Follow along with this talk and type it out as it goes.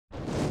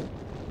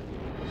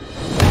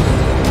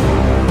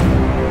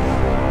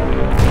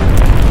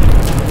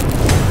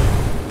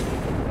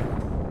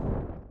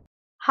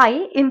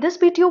Hi, in this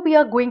video we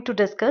are going to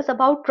discuss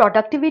about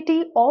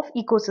productivity of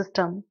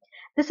ecosystem.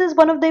 This is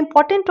one of the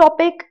important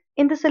topic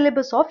in the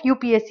syllabus of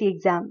UPSC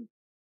exam.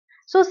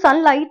 So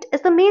sunlight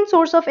is the main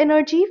source of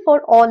energy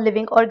for all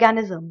living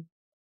organism.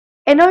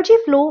 Energy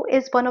flow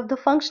is one of the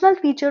functional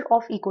feature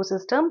of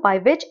ecosystem by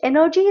which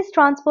energy is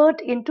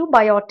transferred into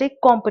biotic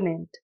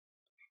component.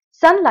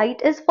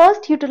 Sunlight is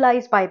first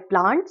utilized by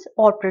plants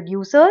or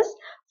producers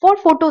for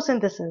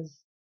photosynthesis.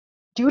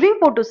 During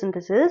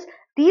photosynthesis,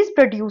 these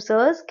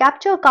producers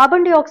capture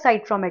carbon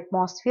dioxide from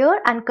atmosphere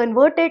and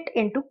convert it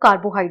into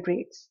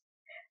carbohydrates.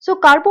 So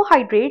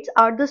carbohydrates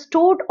are the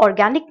stored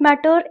organic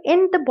matter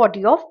in the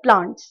body of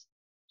plants.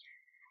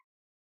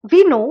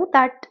 We know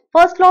that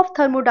first law of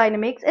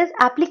thermodynamics is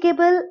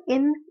applicable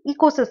in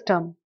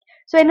ecosystem.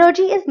 So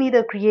energy is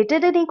neither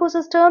created in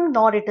ecosystem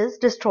nor it is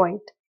destroyed.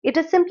 It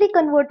is simply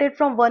converted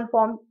from one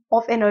form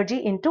of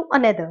energy into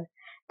another.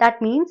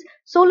 That means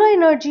solar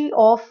energy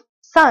of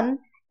sun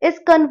is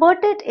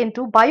converted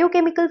into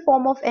biochemical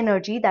form of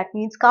energy, that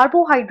means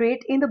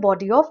carbohydrate in the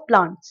body of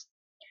plants.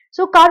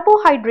 So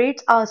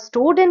carbohydrates are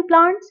stored in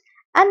plants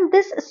and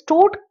this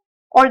stored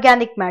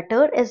organic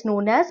matter is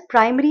known as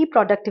primary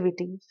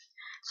productivity.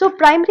 So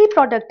primary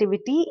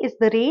productivity is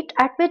the rate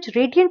at which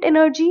radiant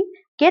energy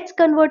gets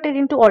converted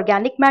into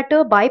organic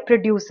matter by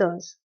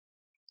producers.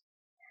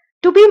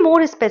 To be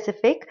more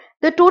specific,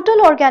 the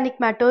total organic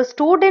matter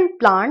stored in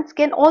plants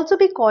can also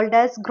be called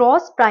as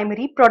gross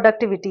primary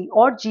productivity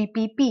or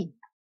GPP.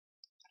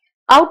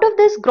 Out of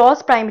this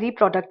gross primary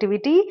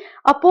productivity,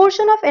 a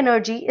portion of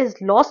energy is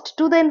lost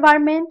to the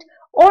environment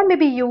or may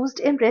be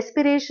used in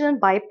respiration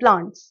by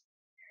plants.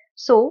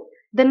 So,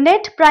 the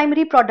net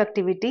primary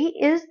productivity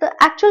is the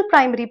actual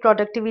primary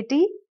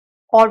productivity,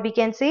 or we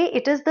can say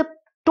it is the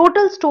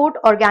total stored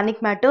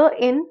organic matter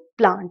in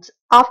plants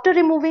after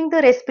removing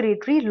the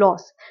respiratory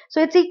loss.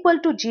 So, it's equal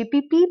to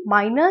GPP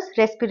minus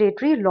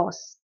respiratory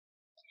loss.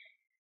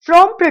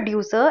 From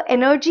producer,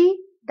 energy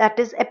that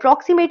is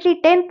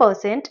approximately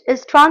 10%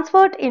 is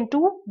transferred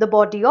into the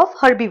body of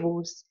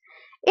herbivores.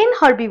 In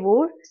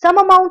herbivore, some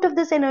amount of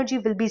this energy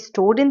will be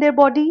stored in their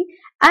body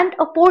and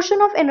a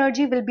portion of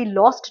energy will be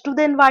lost to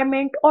the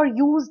environment or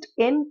used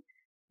in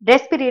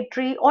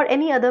respiratory or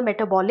any other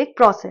metabolic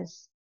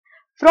process.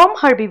 From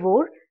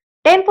herbivore,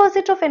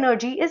 10% of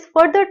energy is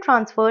further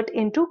transferred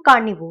into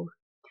carnivore.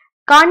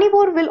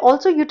 Carnivore will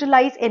also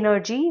utilize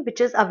energy which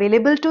is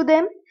available to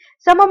them.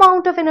 Some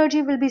amount of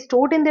energy will be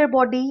stored in their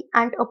body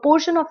and a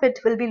portion of it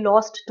will be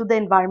lost to the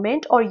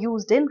environment or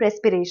used in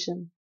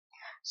respiration.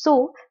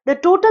 So, the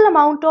total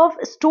amount of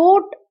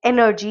stored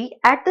energy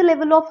at the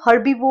level of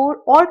herbivore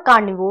or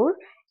carnivore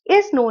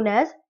is known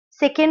as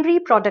secondary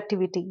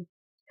productivity.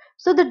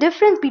 So, the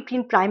difference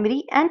between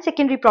primary and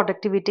secondary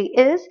productivity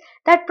is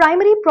that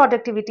primary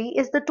productivity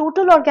is the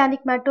total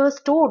organic matter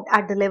stored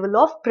at the level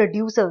of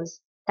producers,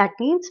 that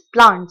means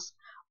plants.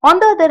 On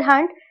the other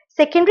hand,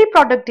 secondary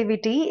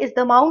productivity is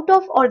the amount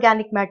of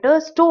organic matter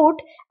stored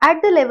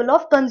at the level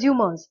of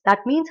consumers,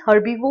 that means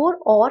herbivore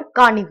or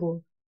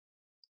carnivore.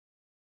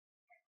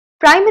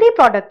 Primary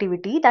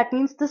productivity, that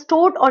means the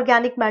stored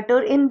organic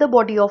matter in the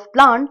body of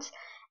plants,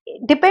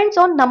 depends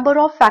on number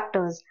of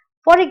factors.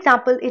 For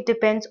example, it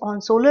depends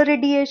on solar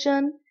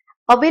radiation,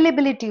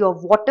 availability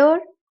of water,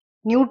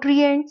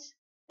 nutrients,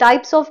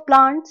 types of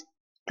plants,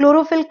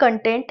 chlorophyll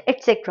content,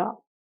 etc.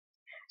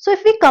 So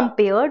if we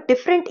compare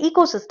different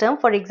ecosystem,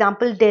 for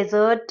example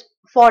desert,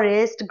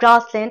 forest,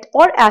 grassland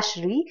or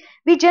ashery,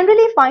 we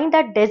generally find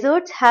that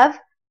deserts have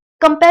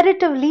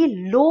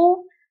comparatively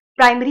low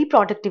primary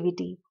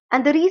productivity.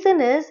 And the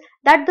reason is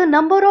that the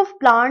number of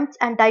plants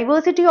and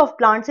diversity of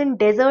plants in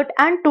desert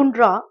and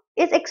tundra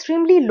is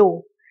extremely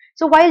low.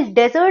 So while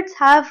deserts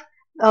have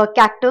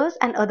cactus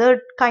and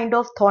other kind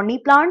of thorny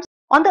plants,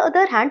 on the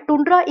other hand,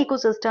 tundra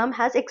ecosystem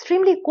has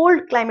extremely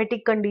cold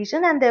climatic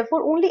condition and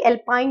therefore only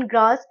alpine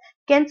grass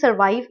can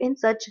survive in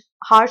such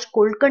harsh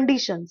cold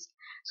conditions.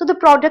 So the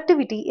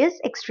productivity is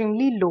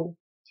extremely low.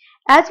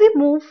 As we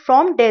move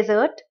from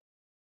desert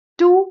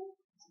to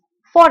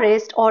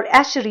forest or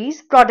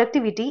asheries,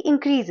 productivity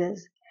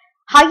increases.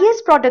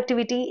 Highest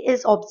productivity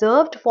is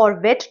observed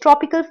for wet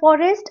tropical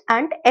forest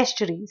and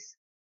estuaries.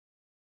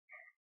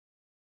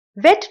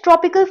 Wet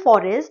tropical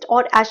forest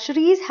or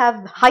asheries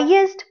have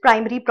highest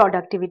primary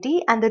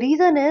productivity, and the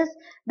reason is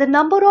the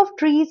number of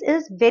trees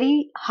is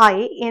very high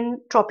in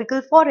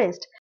tropical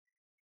forest.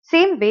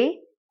 Same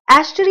way,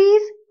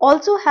 estuaries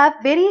also have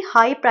very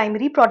high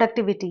primary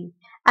productivity,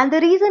 and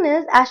the reason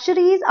is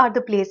estuaries are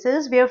the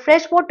places where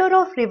fresh water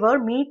of river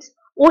meets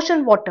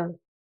ocean water.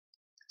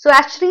 So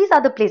estuaries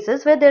are the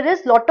places where there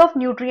is lot of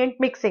nutrient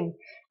mixing.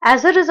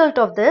 As a result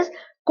of this,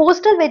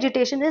 coastal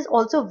vegetation is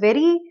also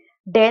very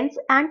dense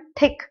and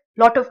thick.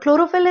 Lot of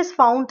chlorophyll is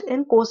found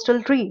in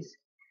coastal trees.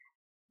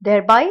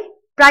 Thereby,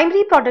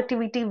 primary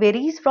productivity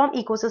varies from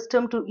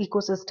ecosystem to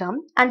ecosystem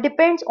and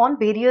depends on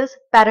various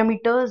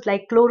parameters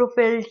like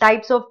chlorophyll,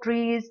 types of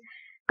trees,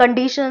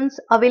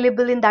 conditions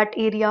available in that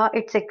area,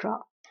 etc.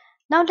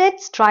 Now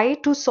let's try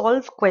to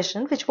solve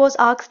question which was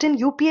asked in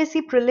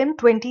UPSC Prelim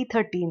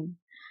 2013.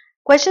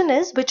 Question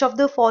is, which of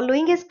the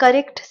following is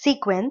correct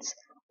sequence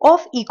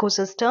of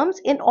ecosystems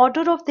in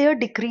order of their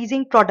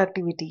decreasing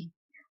productivity?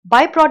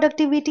 By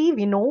productivity,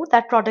 we know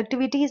that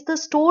productivity is the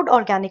stored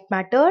organic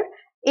matter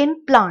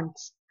in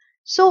plants.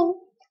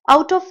 So,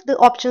 out of the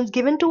options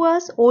given to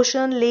us,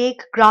 ocean,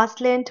 lake,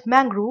 grassland,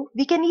 mangrove,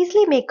 we can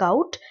easily make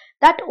out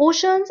that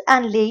oceans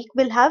and lake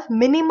will have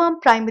minimum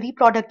primary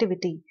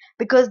productivity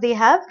because they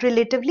have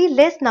relatively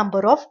less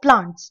number of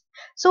plants.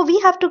 So, we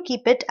have to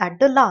keep it at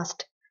the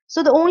last.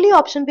 So the only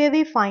option where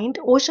we find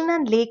ocean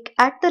and lake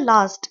at the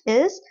last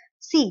is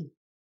C.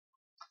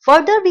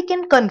 Further, we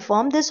can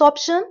confirm this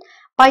option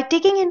by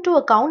taking into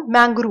account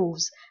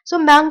mangroves. So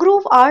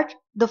mangrove are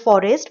the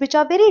forest which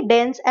are very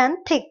dense and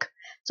thick.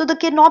 So the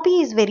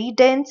canopy is very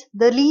dense,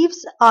 the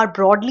leaves are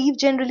broadleaf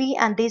generally,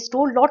 and they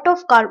store lot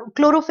of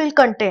chlorophyll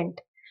content.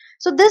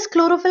 So this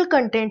chlorophyll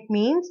content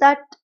means that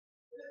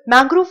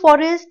mangrove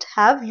forests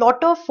have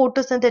lot of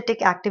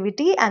photosynthetic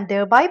activity and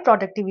thereby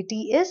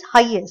productivity is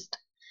highest.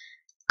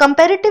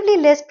 Comparatively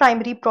less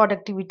primary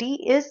productivity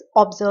is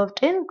observed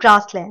in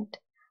grassland.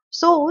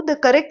 So the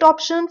correct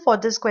option for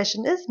this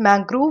question is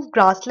mangrove,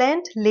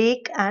 grassland,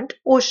 lake and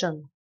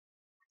ocean.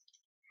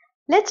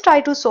 Let's try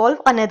to solve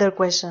another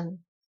question.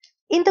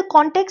 In the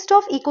context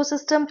of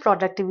ecosystem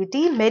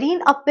productivity,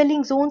 marine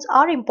upwelling zones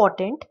are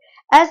important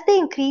as they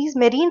increase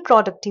marine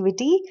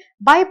productivity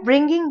by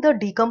bringing the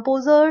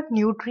decomposer,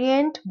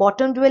 nutrient,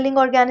 bottom dwelling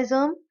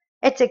organism,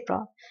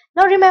 etc.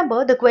 Now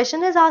remember, the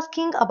question is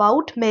asking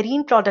about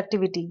marine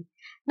productivity.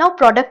 Now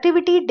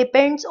productivity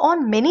depends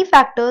on many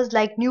factors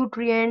like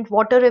nutrient,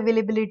 water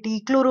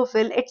availability,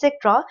 chlorophyll,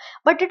 etc.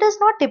 But it is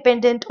not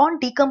dependent on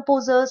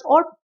decomposers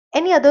or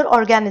any other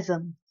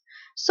organism.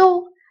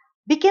 So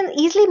we can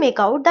easily make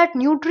out that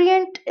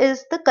nutrient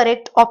is the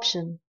correct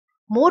option.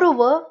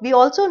 Moreover, we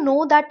also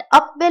know that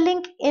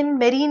upwelling in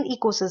marine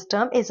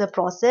ecosystem is a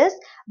process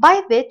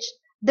by which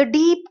the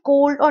deep,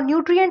 cold or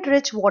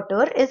nutrient-rich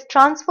water is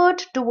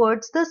transferred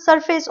towards the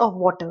surface of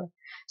water.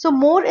 So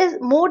more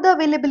the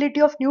availability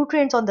of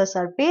nutrients on the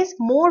surface,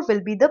 more will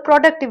be the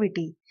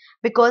productivity,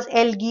 because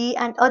algae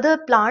and other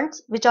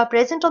plants which are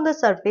present on the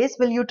surface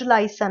will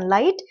utilize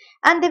sunlight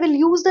and they will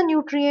use the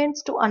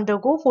nutrients to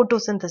undergo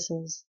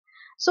photosynthesis.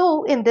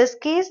 So in this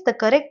case, the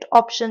correct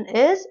option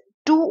is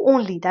 2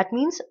 only. That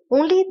means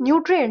only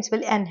nutrients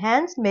will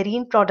enhance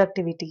marine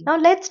productivity. Now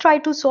let's try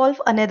to solve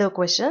another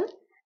question.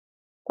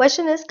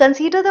 Question is,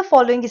 consider the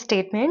following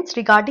statements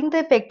regarding the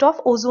effect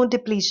of ozone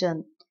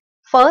depletion.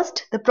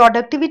 First, the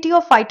productivity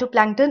of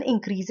phytoplankton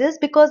increases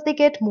because they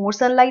get more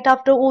sunlight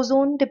after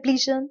ozone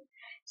depletion.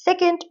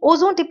 Second,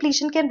 ozone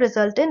depletion can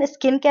result in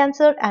skin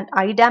cancer and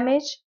eye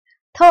damage.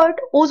 Third,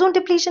 ozone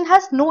depletion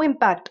has no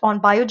impact on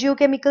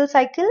biogeochemical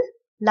cycle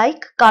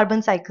like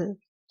carbon cycle.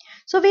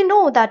 So we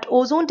know that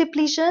ozone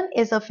depletion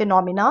is a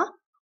phenomena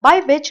by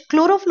which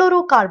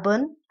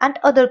chlorofluorocarbon and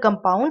other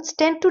compounds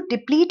tend to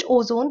deplete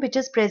ozone which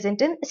is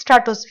present in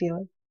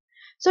stratosphere.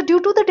 So due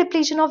to the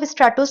depletion of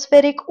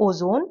stratospheric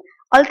ozone,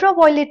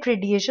 ultraviolet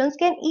radiations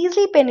can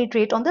easily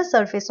penetrate on the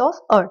surface of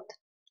Earth.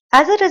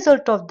 As a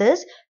result of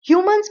this,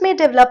 humans may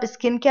develop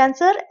skin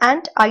cancer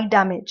and eye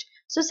damage.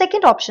 So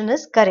second option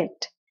is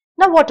correct.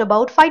 Now what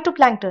about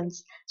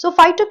phytoplanktons? So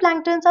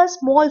phytoplanktons are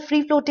small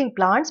free-floating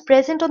plants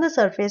present on the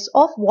surface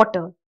of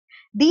water.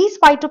 These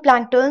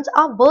phytoplanktons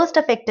are worst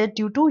affected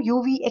due to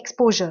UV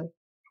exposure.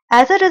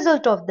 As a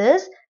result of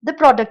this, the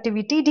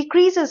productivity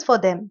decreases for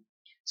them.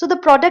 So the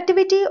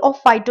productivity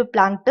of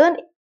phytoplankton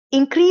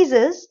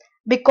increases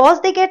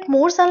because they get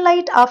more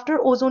sunlight after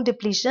ozone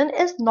depletion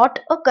is not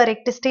a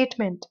correct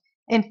statement.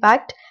 In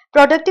fact,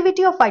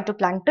 productivity of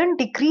phytoplankton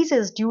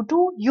decreases due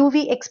to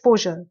UV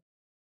exposure.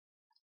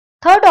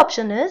 Third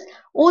option is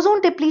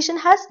ozone depletion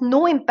has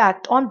no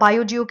impact on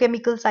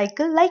biogeochemical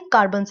cycle like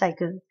carbon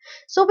cycle.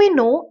 So we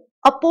know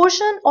a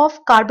portion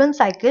of carbon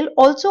cycle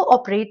also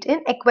operate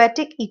in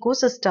aquatic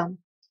ecosystem.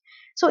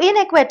 So in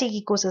aquatic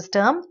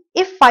ecosystem,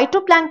 if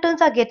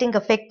phytoplanktons are getting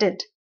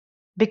affected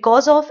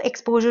because of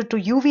exposure to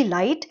UV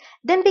light,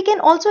 then we can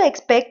also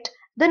expect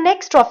the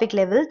next trophic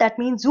level, that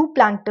means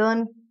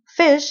zooplankton,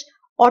 fish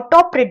or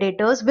top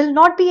predators will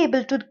not be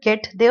able to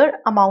get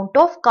their amount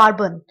of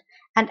carbon.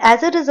 And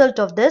as a result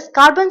of this,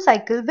 carbon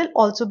cycle will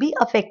also be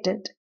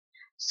affected.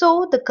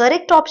 So the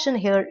correct option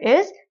here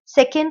is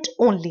second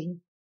only.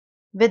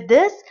 With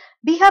this,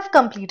 we have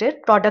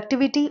completed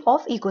productivity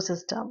of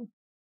ecosystem.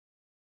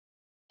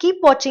 Keep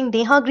watching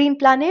Neha Green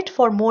Planet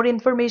for more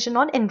information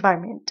on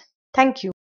environment. Thank you.